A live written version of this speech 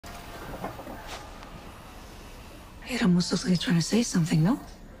It almost looks like you're trying to say something, no?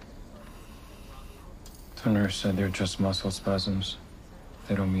 The nurse said they're just muscle spasms.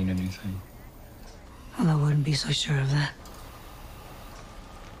 They don't mean anything. Well, I wouldn't be so sure of that.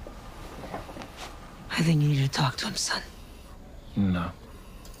 I think you need to talk to him, son. No.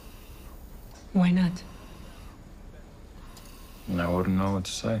 Why not? I wouldn't know what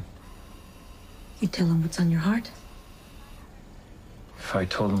to say. You tell him what's on your heart? If I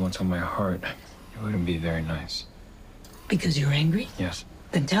told him what's on my heart, it wouldn't be very nice. Because you're angry? Yes.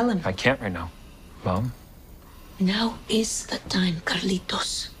 Then tell him. I can't right now. Mom? Now is the time,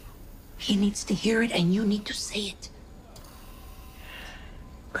 Carlitos. He needs to hear it, and you need to say it.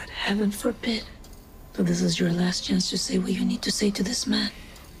 But heaven forbid that this is your last chance to say what you need to say to this man.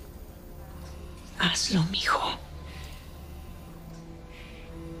 Hazlo, mijo.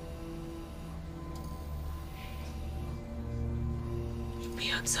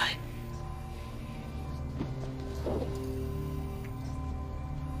 Be outside.